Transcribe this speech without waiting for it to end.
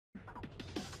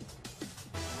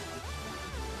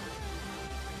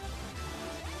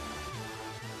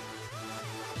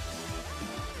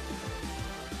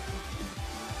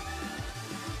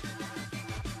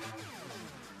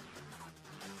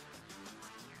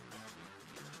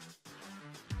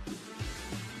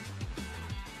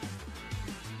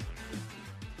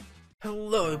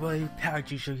Hello everybody,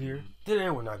 Jusho here. Today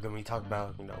we're not going to be talking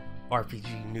about,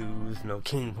 RPG news,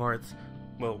 Kingdom Hearts.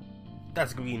 Well,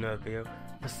 that's going to be another video.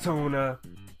 Persona,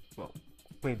 well,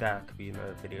 maybe that could be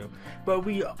another video. But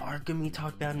we are going to be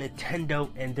talking about Nintendo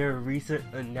and their recent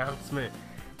announcement.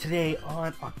 Today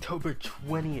on October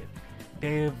 20th,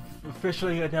 they've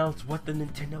officially announced what the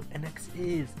Nintendo NX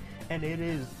is. And it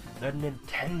is the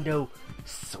Nintendo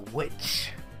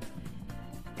Switch.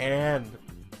 And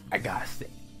I gotta say,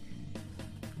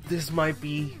 this might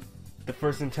be the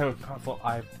first Nintendo console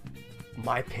I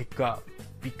might pick up,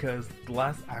 because the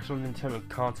last actual Nintendo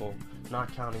console,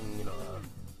 not counting,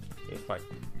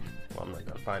 I'm not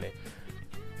gonna find it,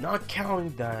 not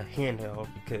counting the handheld,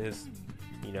 because,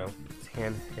 it's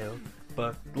handheld,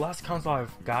 but the last console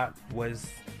I've got was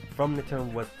from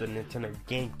Nintendo was the Nintendo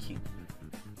GameCube,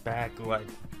 back,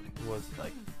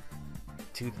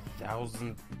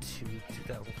 2002,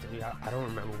 2003, I don't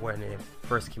remember when it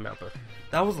first came out, but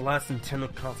that was the last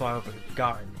Nintendo console I ever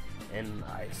gotten, and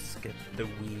I skipped the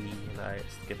Wii, and I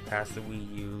skipped past the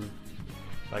Wii U,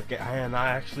 and I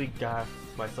actually got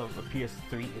myself a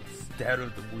PS3 instead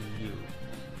of the Wii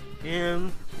U,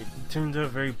 and it turned out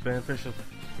very beneficial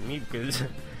to me, because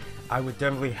I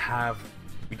definitely have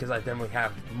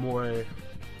more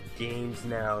games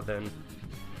now than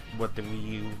what the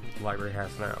Wii U library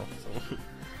has now. So,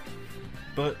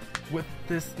 but with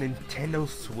this Nintendo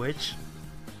switched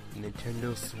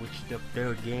up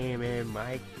their game and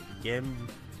might get me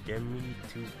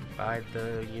to buy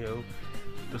the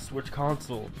Switch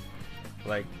console.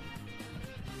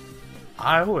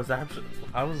 I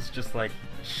was just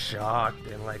shocked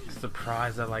and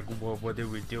surprised at what they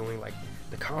were doing.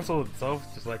 The console itself,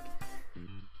 just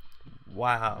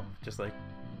wow, just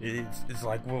it's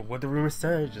like what the rumor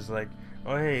said, just oh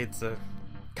hey, it's a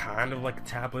kind of like a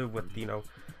tablet with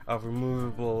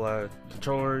removable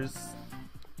controllers,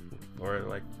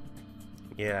 or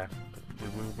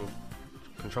removable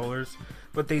controllers,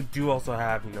 but they do also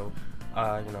have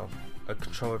a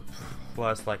controller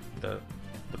plus the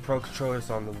Pro controllers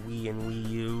on the Wii and Wii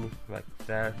U, like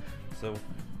that. So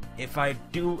if I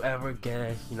do ever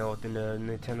get the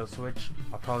Nintendo Switch,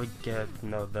 I'll probably get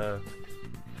the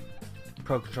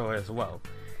Pro controller as well.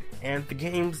 And the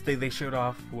games they showed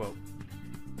off, well,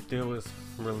 there was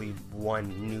really one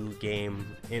new game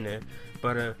in it,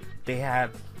 but they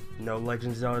had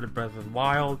Legend of Zelda Breath of the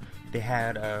Wild. They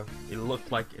had it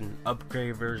looked like an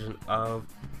upgrade version of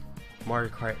Mario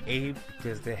Kart 8,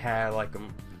 because they had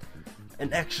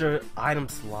an extra item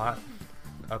slot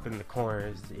up in the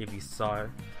corners if you saw it.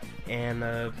 And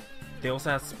they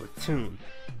also had Splatoon,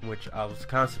 which I was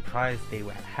kind of surprised they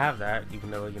would have that,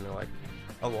 even though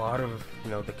a lot of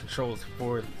the controls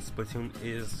for Splatoon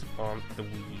is on the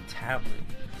Wii tablet.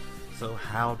 So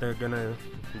how they're gonna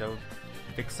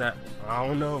fix that, I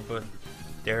don't know, but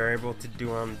they're able to do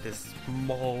on this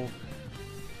small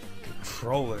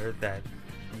controller that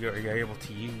you're able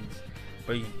to use.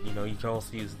 But you can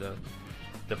also use the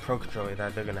Pro controller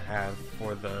that they're gonna have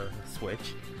for the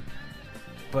Switch.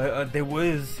 But there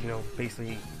was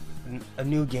basically a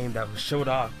new game that was showed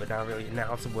off but not really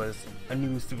announced. Was a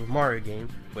new Super Mario game,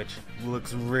 which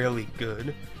looks really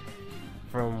good.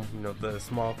 From the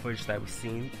small footage that we've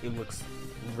seen, it looks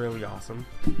really awesome.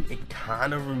 It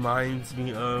kind of reminds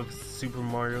me of Super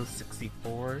Mario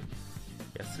 64.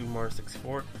 Yeah, Super Mario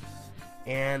 64,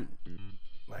 and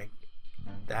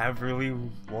that really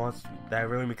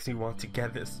makes me want to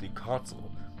get this new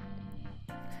console.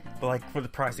 But for the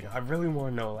pricing, I really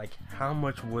want to know how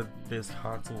much would this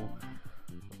console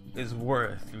is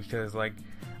worth, because I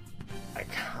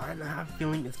kind of have a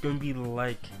feeling it's going to be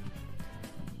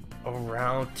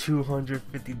around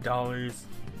 $250,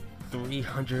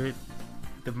 $300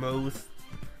 the most.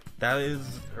 That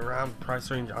is around the price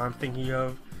range I'm thinking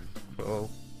of. Well,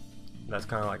 that's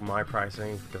kind of my price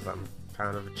range, because I'm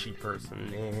kind of a cheap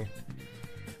person.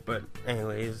 But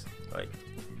anyways,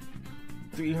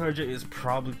 300 is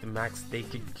probably the max they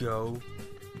could go.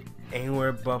 Anywhere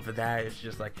above that, it's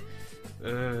just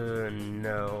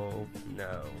no.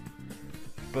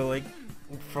 But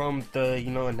from the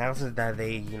announcement that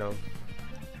they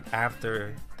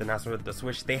after the announcement of the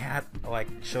Switch, they had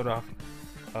showed off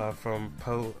from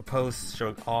posts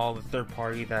showing all the third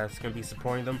party that's gonna be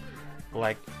supporting them,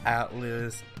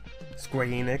 Atlas, Square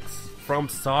Enix, From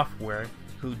Software,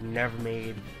 who never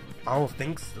made, I don't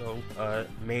think so,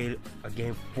 made a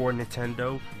game for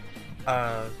Nintendo.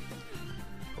 Well,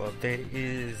 there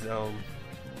is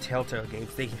Telltale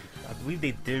Games. I believe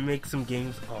they did make some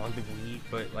games on the Wii,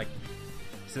 but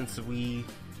since the Wii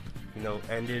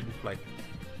ended,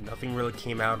 nothing really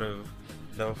came out of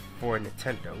them for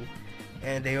Nintendo.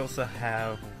 And they also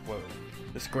have, well,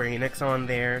 the Square Enix on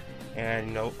there, and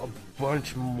you know, a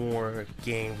bunch more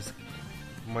games,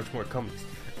 much more companies,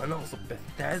 and also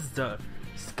Bethesda.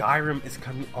 Skyrim is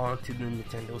coming onto the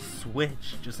Nintendo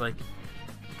Switch. Just like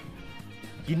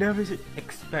you never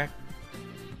expect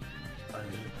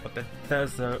a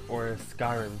Bethesda or a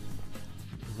Skyrim,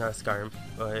 not Skyrim,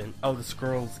 but an Elder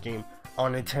Scrolls game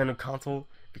on Nintendo console,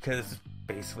 because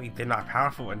basically they're not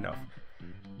powerful enough.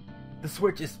 The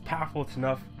Switch is powerful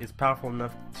enough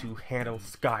to handle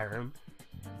Skyrim.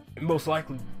 And most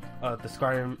likely, the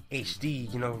Skyrim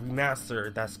HD, you know,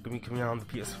 remaster that's gonna be coming out on the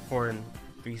PS4 and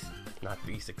not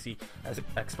 360, as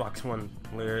Xbox One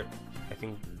later. I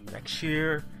think next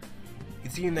year.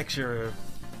 It's either next year or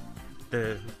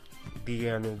the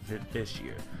end of this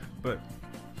year. But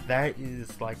that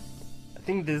is like, I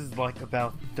think this is like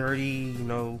about 30, you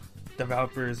know,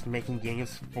 developers making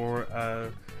games for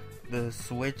the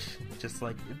Switch. Just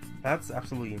like that's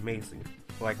absolutely amazing.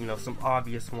 Like, you know, some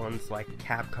obvious ones like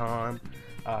Capcom,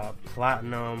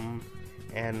 Platinum,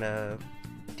 and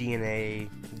DNA.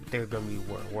 They're gonna be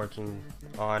working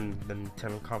on the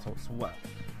Nintendo console as well.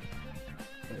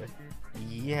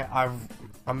 Yeah,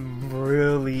 I'm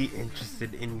really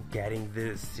interested in getting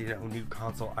this, you know, new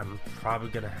console. I'm probably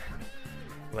gonna,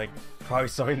 like,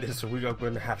 starting this week, I'm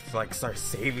gonna have to like start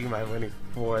saving my money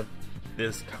for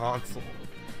this console.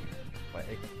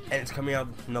 Like, and it's coming out,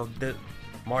 you know, this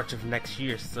March of next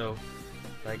year, so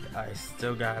like I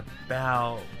still got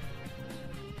about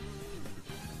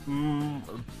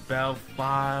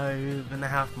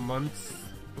 5.5 months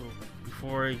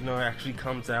before, you know, it actually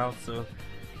comes out. So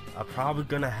I'm probably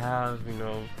gonna have, you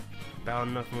know, about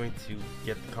enough money to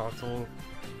get the console,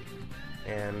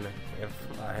 and if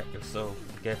so,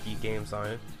 get a few games on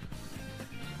it.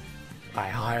 I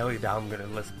highly doubt I'm gonna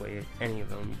let's play any of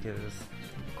them because,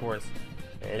 of course,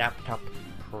 laptop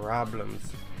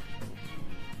problems.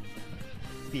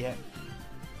 Yeah,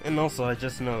 and also I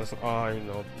just noticed, you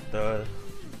know, the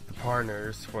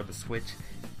partners for the Switch,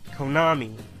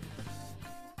 Konami.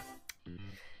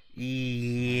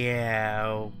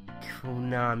 Yeah,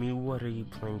 Konami, what are you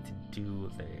planning to do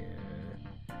there?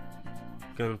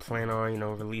 Gonna plan on, you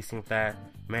know, releasing that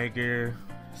Mega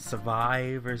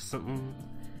Survive or something?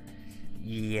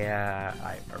 Yeah,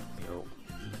 I really hope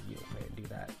you don't plan to do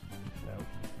that. No.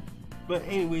 But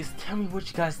anyways, tell me what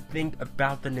you guys think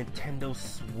about the Nintendo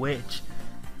Switch.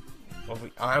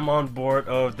 I'm on board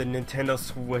of the Nintendo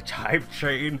Switch hype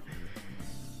train.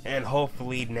 And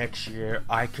hopefully next year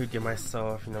I could get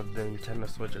myself, you know, the Nintendo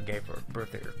Switch a game for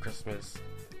birthday or Christmas,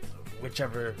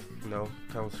 whichever, you know,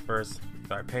 comes first.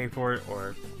 So I pay for it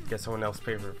or get someone else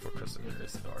pay for it for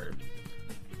Christmas or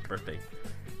birthday.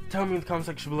 Tell me in the comment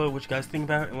section below what you guys think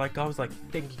about it. And like always, like,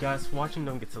 thank you guys for watching.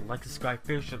 Don't forget to like, subscribe,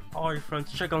 favorite, all your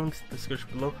friends. Check out links in the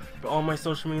description below for all my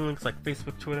social media links like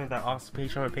Facebook, Twitter, that awesome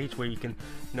Patreon page where you can,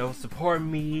 you know, support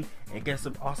me and get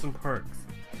some awesome perks.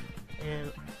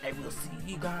 And I will see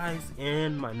you guys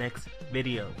in my next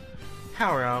video.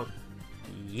 Power out.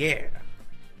 Yeah.